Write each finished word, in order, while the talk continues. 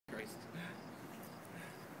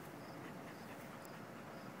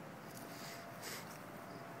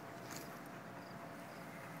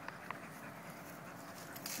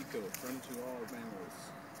Nico, friend to all mammals.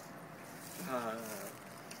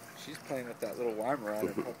 She's playing with that little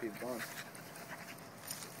Weimaraner puppy bunch.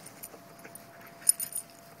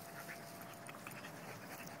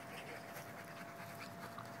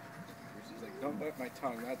 She's like, don't bite my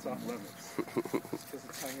tongue, that's off limits. Because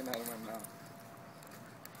it's hanging out of my mouth.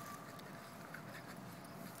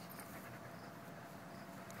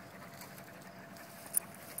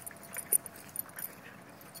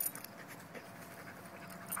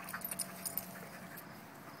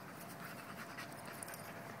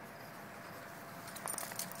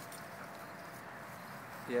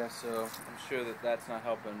 Yeah, so I'm sure that that's not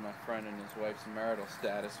helping my friend and his wife's marital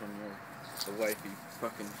status when the wifey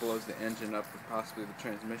fucking blows the engine up or possibly the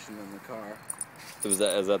transmission in the car. Is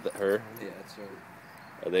that her? Yeah, it's her.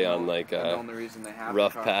 Are they on like the only reason they have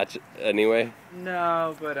rough the car. patch anyway?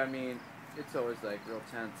 No, but I mean, it's always like real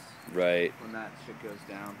tense. Right. When that shit goes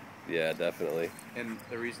down. Yeah, definitely. And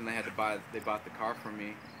the reason they bought the car from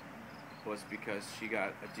me was because she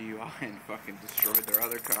got a DUI and fucking destroyed their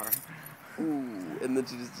other car. Ooh, and then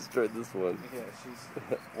she just destroyed this one. Yeah, she's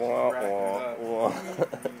wah, racking it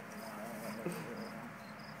up.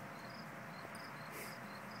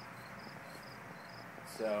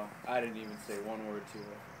 So I didn't even say one word to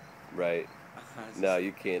her. Right. No,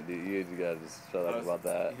 you can't do. You gotta just shut up about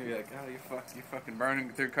that. You'd be like, oh, you fucking burning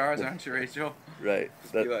through cars, aren't you, Rachel? Right.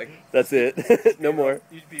 Just be like, that's it. No more.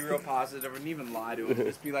 You'd be real positive and even lie to him.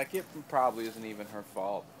 Just be like, it probably isn't even her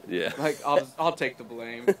fault. Yeah. Like I'll take the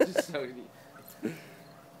blame. Just so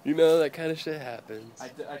you know that kind of shit happens.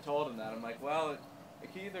 I told him that. I'm like, well,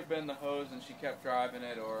 it could either been the hose and she kept driving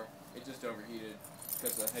it, or it just overheated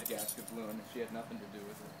because the head gasket blew and she had nothing to do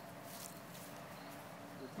with it.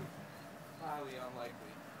 Highly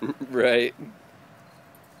unlikely. Right.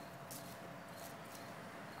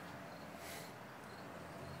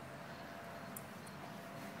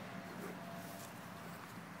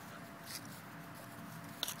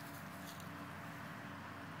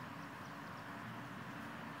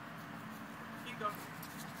 Keep going.